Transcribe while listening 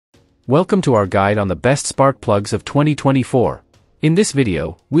Welcome to our guide on the best spark plugs of 2024. In this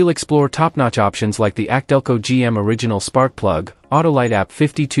video, we'll explore top-notch options like the ACDelco GM Original Spark Plug, Autolite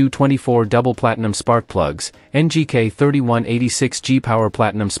AP5224 Double Platinum Spark Plugs, NGK 3186G Power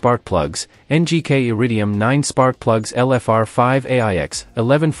Platinum Spark Plugs, NGK Iridium 9 Spark Plugs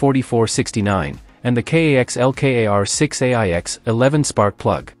LFR5AIX-11 4469, and the KAX LKAR6AIX-11 Spark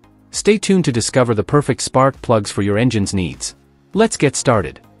Plug. Stay tuned to discover the perfect spark plugs for your engine's needs. Let's get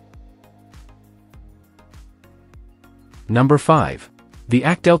started. Number 5. The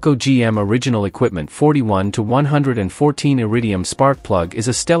ACDelco GM Original Equipment 41 to 114 Iridium Spark Plug is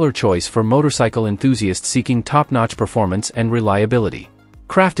a stellar choice for motorcycle enthusiasts seeking top-notch performance and reliability.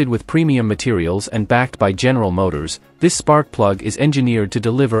 Crafted with premium materials and backed by General Motors, this spark plug is engineered to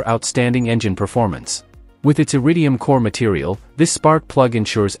deliver outstanding engine performance. With its Iridium core material, this spark plug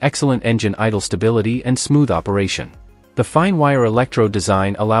ensures excellent engine idle stability and smooth operation. The fine wire electrode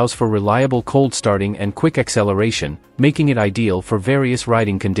design allows for reliable cold starting and quick acceleration, making it ideal for various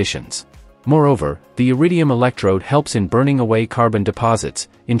riding conditions. Moreover, the Iridium electrode helps in burning away carbon deposits,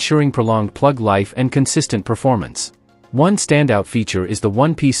 ensuring prolonged plug life and consistent performance. One standout feature is the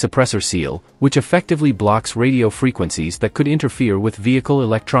one-piece suppressor seal, which effectively blocks radio frequencies that could interfere with vehicle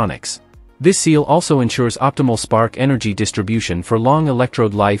electronics. This seal also ensures optimal spark energy distribution for long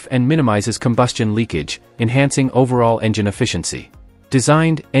electrode life and minimizes combustion leakage, enhancing overall engine efficiency.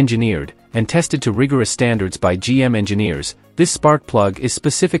 Designed, engineered, and tested to rigorous standards by GM engineers, this spark plug is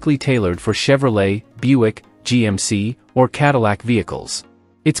specifically tailored for Chevrolet, Buick, GMC, or Cadillac vehicles.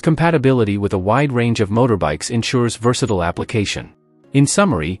 Its compatibility with a wide range of motorbikes ensures versatile application. In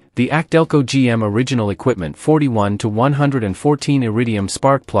summary, the ACDelco GM Original Equipment 41 to 114 Iridium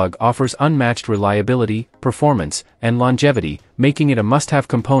Spark Plug offers unmatched reliability, performance, and longevity, making it a must-have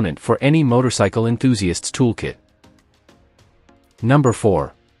component for any motorcycle enthusiast's toolkit. Number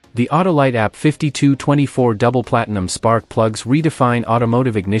 4. The Autolite AP5224 Double Platinum Spark Plugs redefine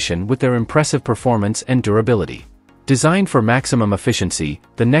automotive ignition with their impressive performance and durability. Designed for maximum efficiency,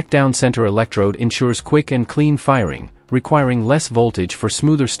 the neck-down center electrode ensures quick and clean firing, requiring less voltage for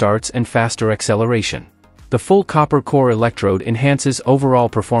smoother starts and faster acceleration. The full copper core electrode enhances overall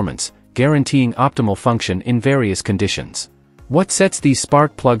performance, guaranteeing optimal function in various conditions. What sets these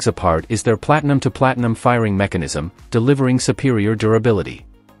spark plugs apart is their platinum-to-platinum firing mechanism, delivering superior durability.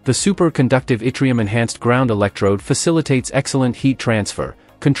 The superconductive yttrium-enhanced ground electrode facilitates excellent heat transfer,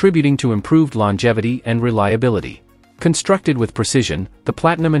 contributing to improved longevity and reliability. Constructed with precision, the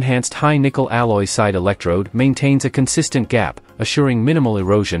platinum-enhanced high-nickel alloy side electrode maintains a consistent gap, assuring minimal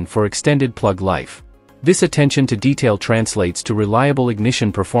erosion for extended plug life. This attention to detail translates to reliable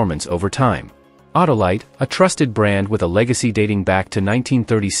ignition performance over time. Autolite, a trusted brand with a legacy dating back to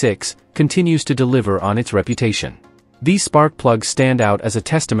 1936, continues to deliver on its reputation. These spark plugs stand out as a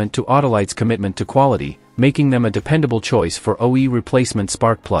testament to Autolite's commitment to quality, making them a dependable choice for OE replacement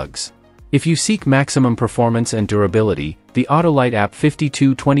spark plugs. If you seek maximum performance and durability, the Autolite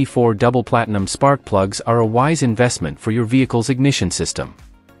AP5224 Double Platinum Spark Plugs are a wise investment for your vehicle's ignition system.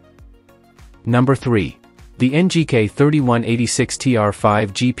 Number 3. The NGK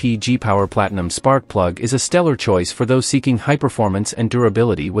 3186TR5 GPG Power Platinum Spark Plug is a stellar choice for those seeking high performance and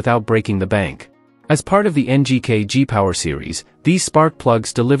durability without breaking the bank. As part of the NGK G-Power series, these spark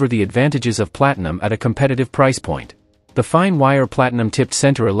plugs deliver the advantages of platinum at a competitive price point. The fine wire platinum-tipped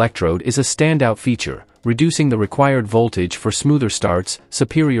center electrode is a standout feature, reducing the required voltage for smoother starts,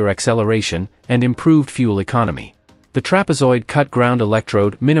 superior acceleration, and improved fuel economy. The trapezoid-cut ground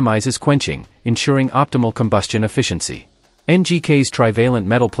electrode minimizes quenching, ensuring optimal combustion efficiency. NGK's trivalent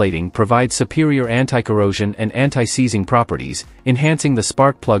metal plating provides superior anti-corrosion and anti-seizing properties, enhancing the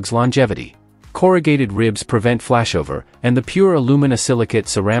spark plug's longevity. Corrugated ribs prevent flashover, and the pure aluminosilicate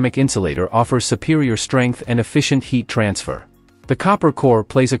ceramic insulator offers superior strength and efficient heat transfer. The copper core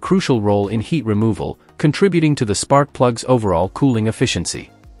plays a crucial role in heat removal, contributing to the spark plug's overall cooling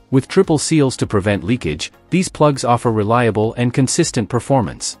efficiency. With triple seals to prevent leakage, these plugs offer reliable and consistent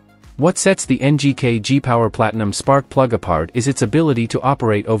performance. What sets the NGK G-Power Platinum Spark Plug apart is its ability to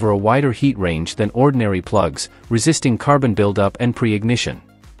operate over a wider heat range than ordinary plugs, resisting carbon buildup and pre-ignition.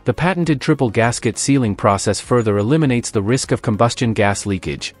 The patented triple gasket sealing process further eliminates the risk of combustion gas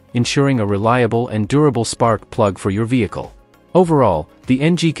leakage, ensuring a reliable and durable spark plug for your vehicle. Overall, the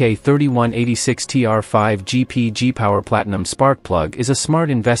NGK 3186TR5 GPG Power Platinum Spark Plug is a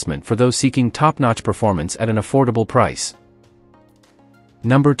smart investment for those seeking top-notch performance at an affordable price.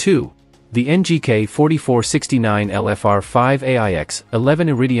 Number 2. The NGK 4469 LFR5AIX-11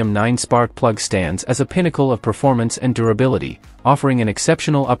 Iridium 9 Spark Plug stands as a pinnacle of performance and durability, offering an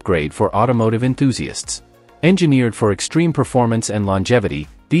exceptional upgrade for automotive enthusiasts. Engineered for extreme performance and longevity,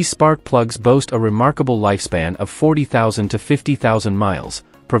 These spark plugs boast a remarkable lifespan of 40,000 to 50,000 miles,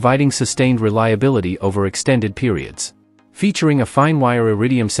 providing sustained reliability over extended periods. Featuring a fine-wire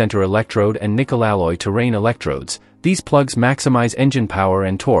iridium center electrode and nickel alloy terrain electrodes, these plugs maximize engine power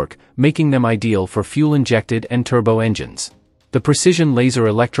and torque, making them ideal for fuel-injected and turbo engines. The precision laser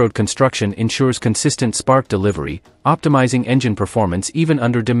electrode construction ensures consistent spark delivery, optimizing engine performance even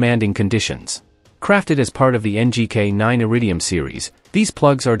under demanding conditions. Crafted as part of the NGK 9 Iridium series, these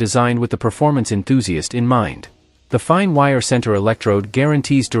plugs are designed with the performance enthusiast in mind. The fine wire center electrode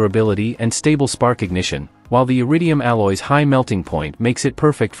guarantees durability and stable spark ignition, while the iridium alloy's high melting point makes it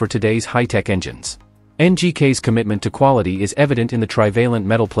perfect for today's high-tech engines. NGK's commitment to quality is evident in the trivalent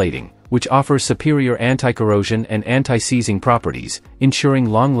metal plating, which offers superior anti-corrosion and anti-seizing properties, ensuring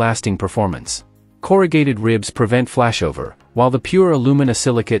long-lasting performance. Corrugated ribs prevent flashover, while the pure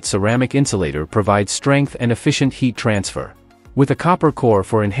aluminosilicate ceramic insulator provides strength and efficient heat transfer. With a copper core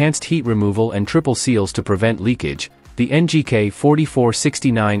for enhanced heat removal and triple seals to prevent leakage, the NGK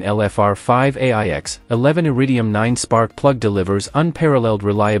 4469 LFR5AIX-11 Iridium 9 Spark Plug delivers unparalleled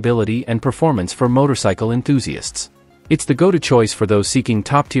reliability and performance for motorcycle enthusiasts. It's the go-to choice for those seeking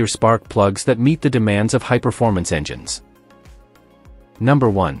top-tier spark plugs that meet the demands of high-performance engines.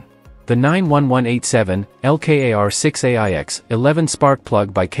 Number 1. The 91187 LKAR6AIX-11 Spark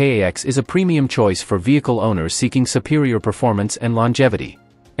Plug by KAX is a premium choice for vehicle owners seeking superior performance and longevity.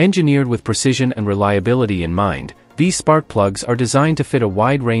 Engineered with precision and reliability in mind, these spark plugs are designed to fit a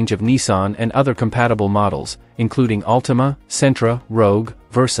wide range of Nissan and other compatible models, including Altima, Sentra, Rogue,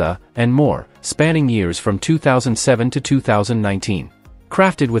 Versa, and more, spanning years from 2007 to 2019.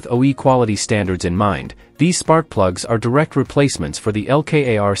 Crafted with OE quality standards in mind, these spark plugs are direct replacements for the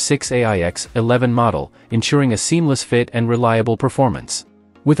LKAR6AIX-11 model, ensuring a seamless fit and reliable performance.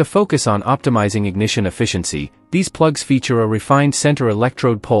 With a focus on optimizing ignition efficiency, these plugs feature a refined center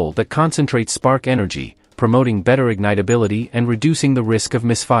electrode pole that concentrates spark energy, promoting better ignitability and reducing the risk of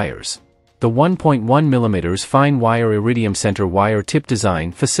misfires. The 1.1 mm fine wire iridium center wire tip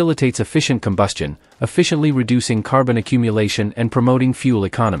design facilitates efficient combustion, efficiently reducing carbon accumulation and promoting fuel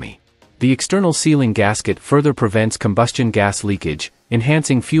economy. The external sealing gasket further prevents combustion gas leakage,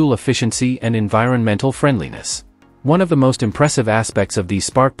 enhancing fuel efficiency and environmental friendliness. One of the most impressive aspects of these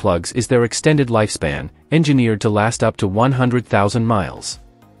spark plugs is their extended lifespan, engineered to last up to 100,000 miles.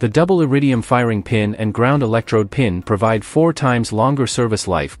 The double iridium firing pin and ground electrode pin provide 4 times longer service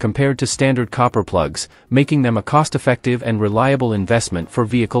life compared to standard copper plugs, making them a cost-effective and reliable investment for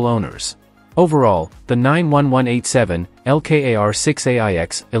vehicle owners. Overall, the 91187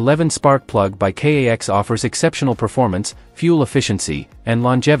 LKAR6AIX-11 Spark Plug by KAX offers exceptional performance, fuel efficiency, and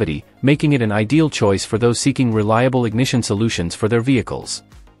longevity, making it an ideal choice for those seeking reliable ignition solutions for their vehicles.